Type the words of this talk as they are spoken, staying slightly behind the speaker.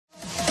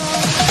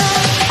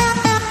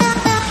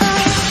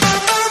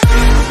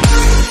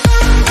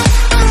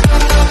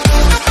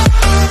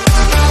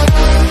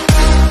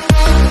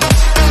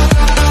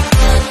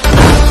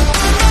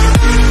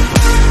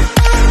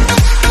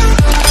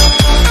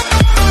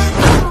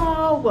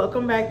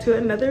welcome back to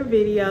another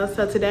video.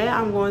 So today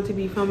I'm going to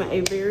be filming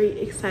a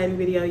very exciting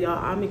video, y'all.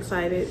 I'm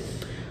excited,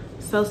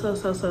 so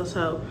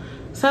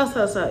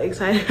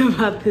excited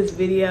about this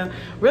video,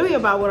 really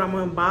about what I'm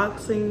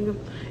unboxing.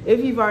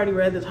 If you've already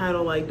read the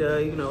title, like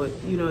you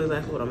know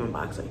exactly what I'm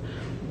unboxing,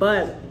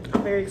 but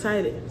I'm very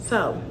excited.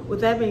 So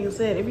with that being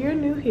said, if you're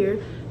new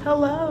here,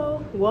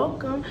 hello,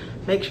 welcome.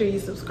 Make sure you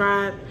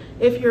subscribe.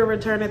 If you're a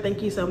returner,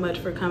 thank you so much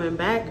for coming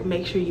back.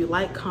 Make sure you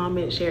like,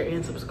 comment, share,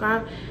 and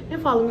subscribe, and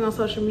follow me on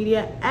social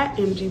media at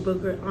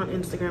mgbooker on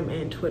Instagram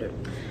and Twitter.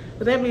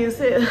 With that being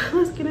said,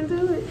 let's get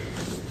into it.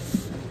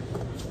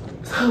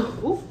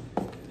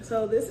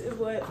 So this is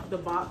what the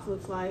box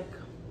looks like.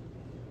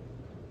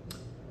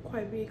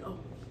 Quite big. Oh,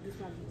 this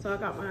one. So I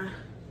got my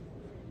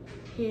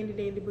handy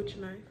dandy butcher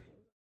knife.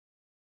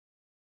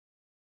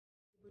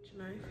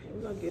 And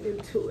we're gonna get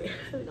into it.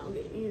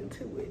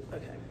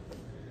 Okay.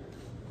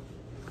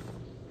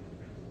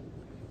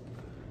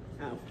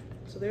 Oh,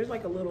 so there's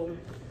like a little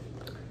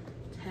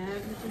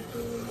tab you can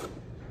pull.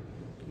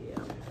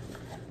 Yeah,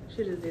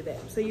 should have did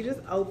that. So you just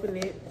open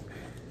it.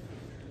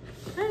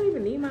 I didn't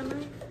even need my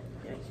knife.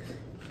 Yikes.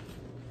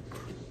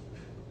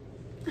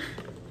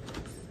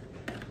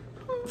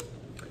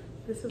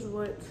 This is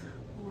what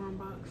we're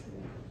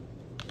unboxing.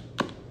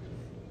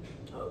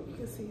 Oh, you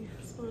can see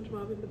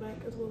SpongeBob in the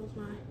back as well as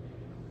my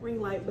ring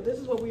light. But this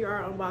is what we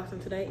are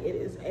unboxing today. It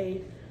is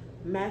a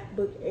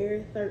MacBook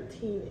Air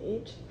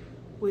 13-inch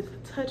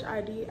with Touch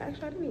ID.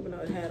 Actually, I didn't even know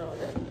it had all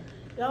that.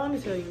 Y'all, let me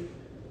tell you,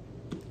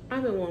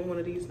 I've been wanting one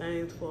of these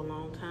things for a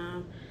long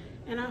time,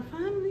 and I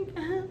finally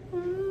got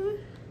one.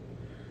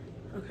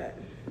 Okay,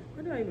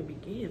 where do I even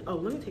begin? Oh,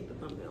 let me take the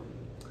thumbnail.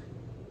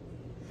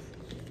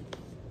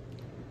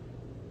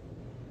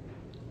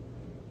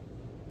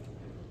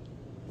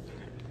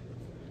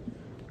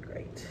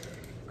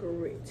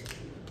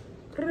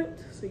 Great.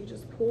 So you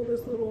just pull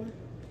this little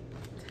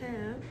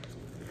tab.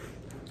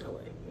 Oh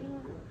wait.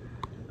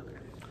 Okay.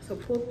 So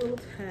pull the little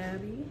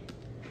tabby.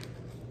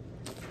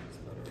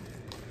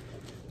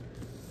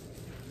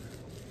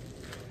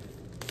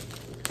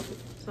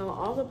 So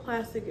all the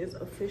plastic is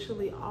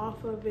officially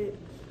off of it.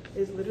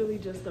 It's literally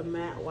just a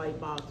matte white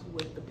box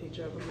with the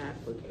picture of a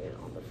MacBook Air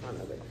on the front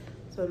of it.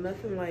 So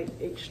nothing like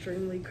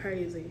extremely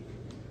crazy.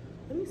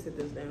 Let me sit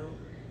this down.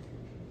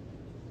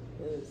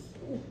 Okay.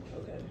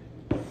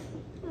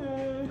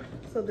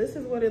 So this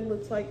is what it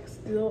looks like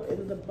still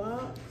in the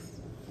box.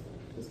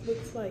 This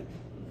looks like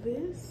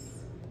this.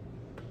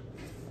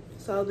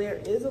 So there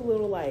is a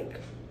little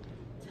like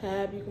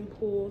tab you can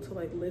pull to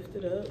like lift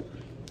it up.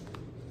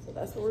 So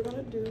that's what we're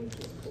gonna do.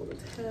 Just pull the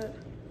tab,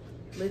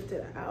 lift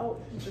it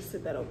out, just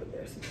sit that over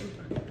there. Sit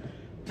the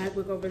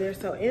MacBook over there.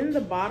 So in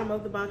the bottom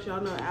of the box,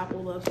 y'all know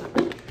Apple loves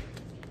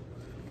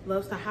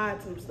to hide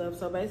some stuff.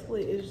 So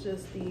basically it's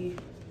just the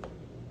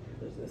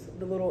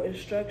little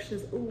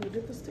instructions. Ooh,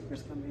 did the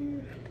stickers come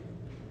here?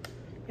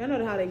 Y'all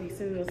know how they be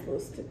sending us little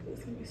stickers.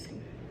 Let me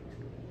see.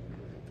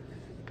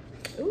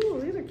 Ooh,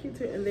 these are cute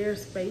too. And they're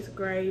space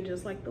gray,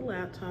 just like the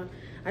laptop.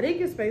 I did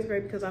get space gray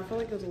because I felt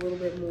like it was a little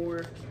bit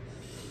more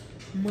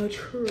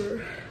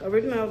mature.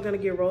 Originally, I was gonna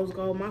get rose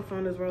gold. My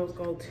phone is rose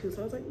gold too.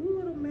 So I was like,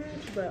 ooh, it'll match.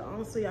 But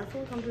honestly, I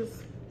feel like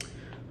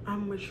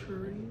I'm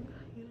maturing,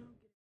 you know?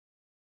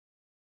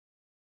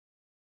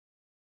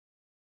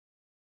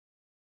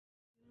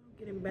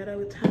 Getting better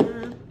with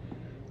time,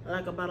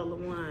 like a bottle of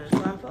wine.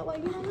 So I felt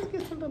like, you know, let's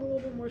get something a little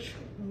bit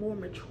more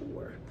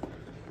mature.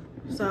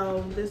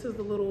 So this is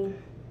the little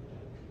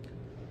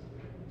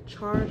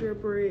charger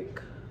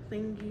brick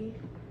thingy,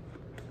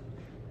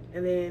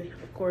 and then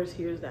of course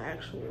here's the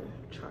actual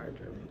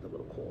charger, the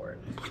little cord,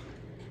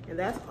 and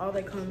that's all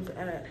that comes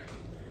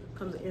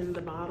in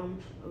the bottom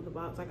of the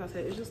box. Like I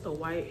said, it's just a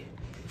white.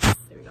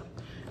 There we go.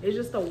 It's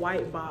just a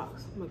white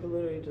box. Like it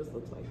literally just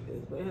looks like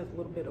this, but it has a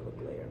little bit of a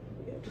glare.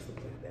 But yeah, it just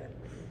looks like that.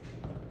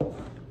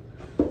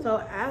 So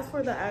as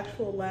for the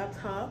actual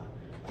laptop,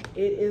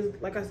 it is,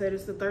 like I said,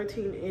 it's the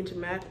 13-inch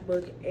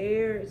MacBook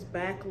Air. It's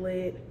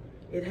backlit.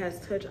 It has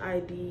Touch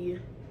ID,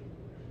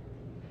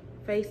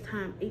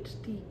 FaceTime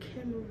HD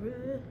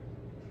camera,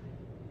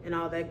 and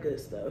all that good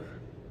stuff.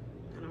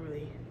 I don't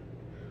really.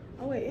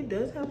 Oh wait, it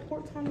does have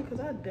ports on it because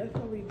I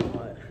definitely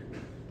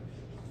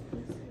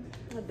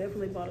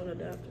bought an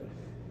adapter.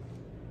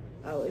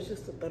 Oh, it's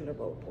just a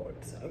Thunderbolt port.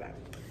 Okay.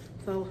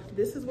 So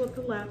this is what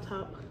the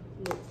laptop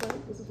looks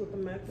like. This is what the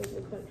MacBook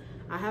looks like.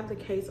 I have the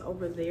case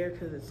over there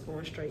because it's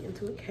going straight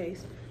into a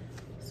case.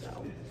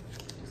 So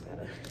just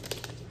gotta,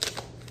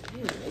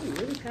 man, they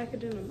really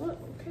packaging them up,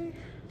 okay?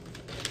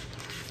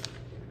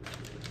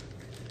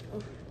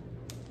 Oh.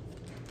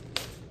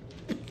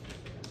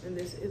 And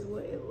this is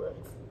what it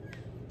looks.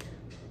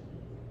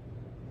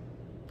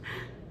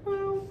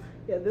 Well,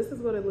 yeah, this is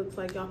what it looks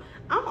like, y'all.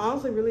 I'm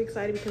honestly really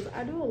excited because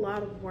I do a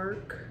lot of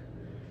work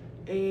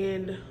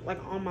and like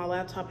on my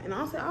laptop, and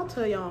honestly, I'll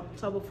tell y'all,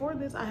 so before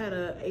this I had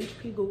a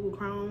HP Google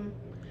Chrome.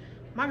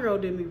 My girl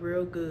did me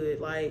real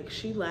good. Like,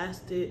 she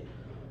lasted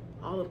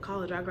all of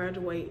college. I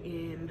graduate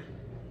in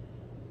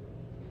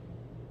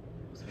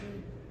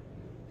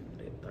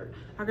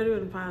I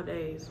graduated in 5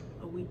 days,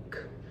 a week.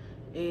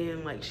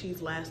 and like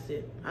she's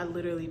lasted. I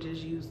literally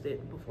just used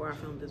it before I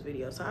filmed this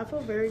video, so I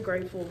feel very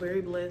grateful,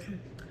 very blessed.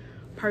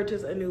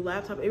 Purchased a new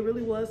laptop. It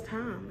really was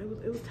time.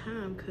 It was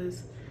time,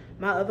 because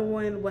my other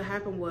one, what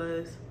happened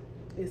was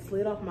it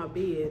slid off my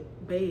bed,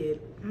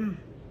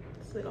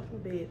 slid off my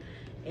bed,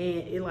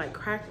 and it like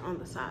cracked on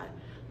the side.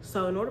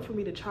 So in order for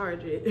me to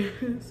charge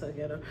it, so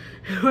ghetto,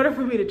 in order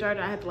for me to charge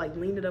it, I had to like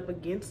lean it up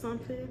against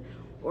something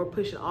or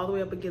push it all the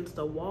way up against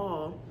the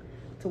wall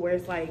to where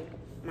it's like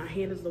my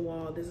hand is the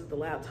wall, this is the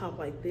laptop,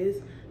 like this,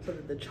 so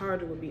that the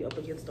charger would be up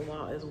against the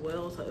wall as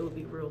well, so it would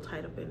be real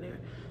tight up in there.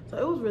 So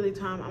it was really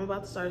time. I'm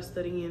about to start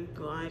studying.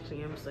 Well, I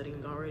actually am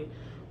studying already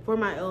for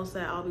my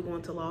LSAT. I'll be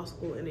going to law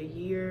school in a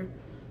year.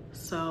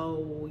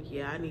 So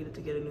yeah, I needed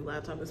to get a new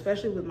laptop,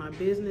 especially with my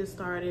business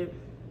started,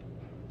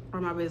 or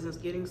my business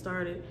getting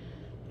started.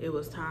 It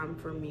was time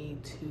for me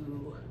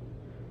to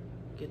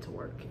get to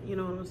work, you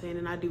know what I'm saying?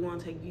 And I do want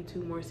to take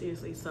YouTube more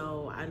seriously,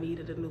 so I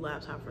needed a new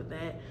laptop for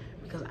that,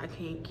 because I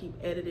can't keep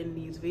editing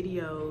these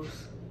videos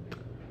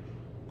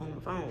on my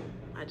phone.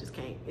 I just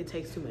can't. It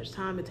takes too much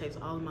time. It takes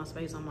all of my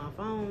space on my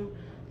phone.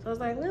 So I was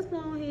like, let's go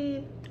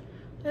ahead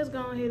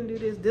and do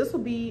this. This will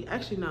be,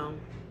 actually no,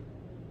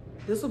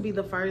 this will be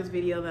the first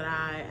video that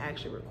I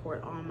actually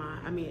record on my,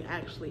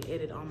 actually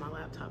edit on my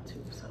laptop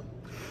too. So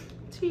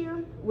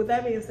cheer. With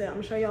that being said, I'm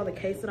gonna show y'all the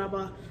case that I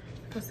bought.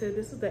 Like I said,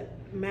 this is the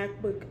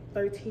MacBook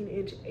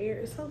 13-inch Air.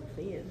 It's so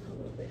thin a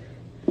little bit.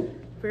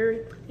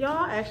 Very,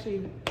 y'all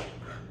actually,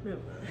 never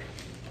mind.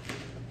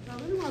 I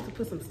really want to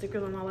put some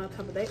stickers on my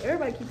laptop, but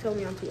everybody keeps telling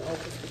me I'm too old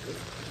for stickers.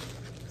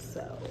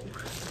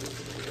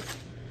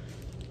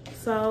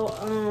 So,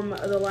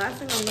 the last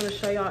thing I'm gonna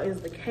show y'all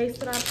is the case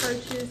that I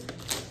purchased.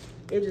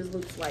 It just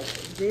looks like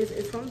this.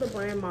 It's from the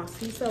brand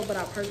Macizo, but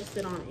I purchased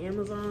it on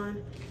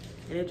Amazon,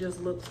 and it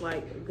just looks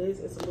like this.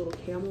 It's a little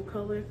camel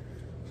color.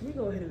 Let me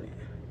go ahead and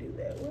do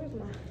that.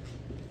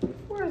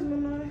 Where's my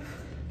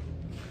knife?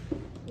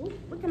 Ooh,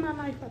 look at my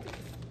knife.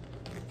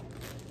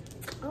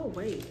 Oh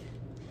wait.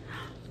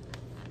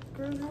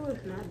 Girl, no,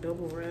 it's not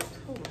double wrapped.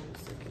 Hold on a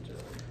second, Joe.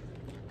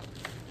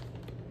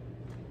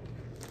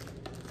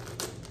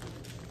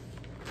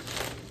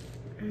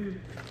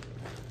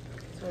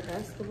 So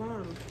that's the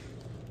bottom.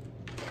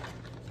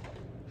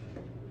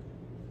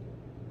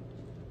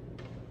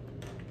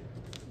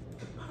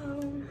 The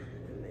bottom,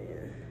 and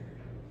then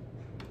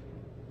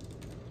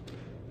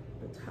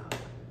the top.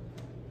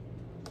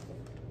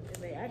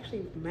 And they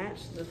actually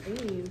match the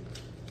theme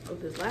of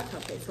this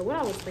laptop case. So what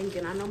I was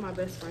thinking, I know my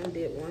best friend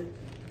did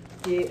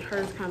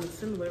hers kind of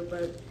similar,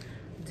 but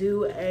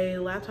do a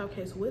laptop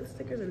case with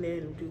stickers and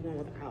then do one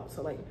without.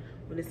 So like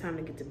when it's time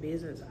to get to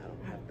business, I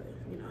don't have to,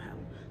 you know, have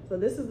them. So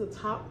this is the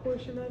top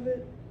portion of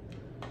it,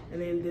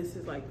 and then this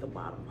is like the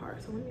bottom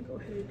part. So let me go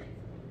ahead and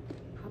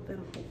pop that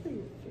on. Hopefully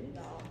it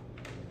fits.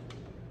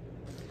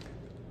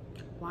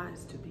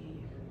 Wise to be.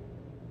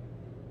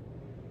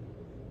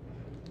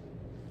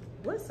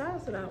 What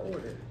size did I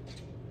order?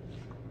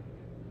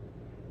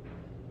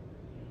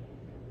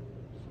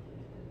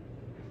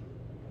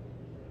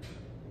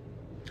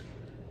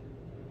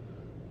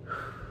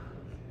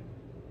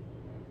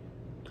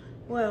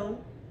 Well,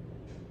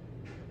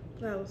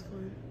 that was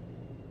fun.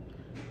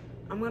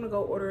 I'm gonna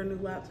go order a new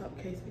laptop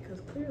case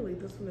because clearly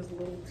this one is a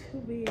little too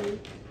big.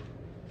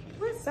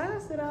 What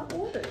size did I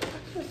order?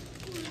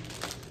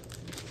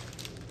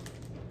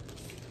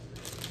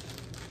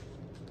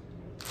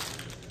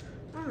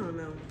 I don't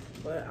know,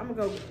 but I'm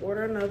gonna go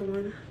order another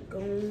one.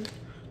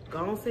 Go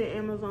on send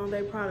Amazon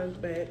their products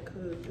back,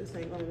 cause this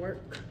ain't gonna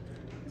work.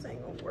 This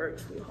ain't gonna work,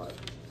 sweetheart.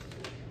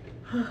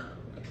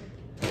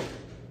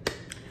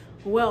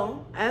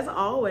 Well, as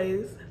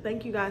always,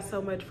 thank you guys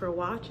so much for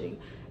watching.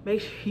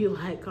 Make sure you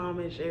like,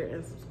 comment, share,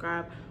 and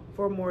subscribe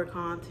for more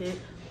content.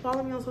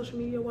 Follow me on social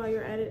media while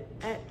you're at it,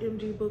 at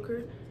MG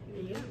Booker.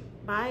 And yeah,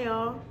 bye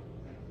y'all.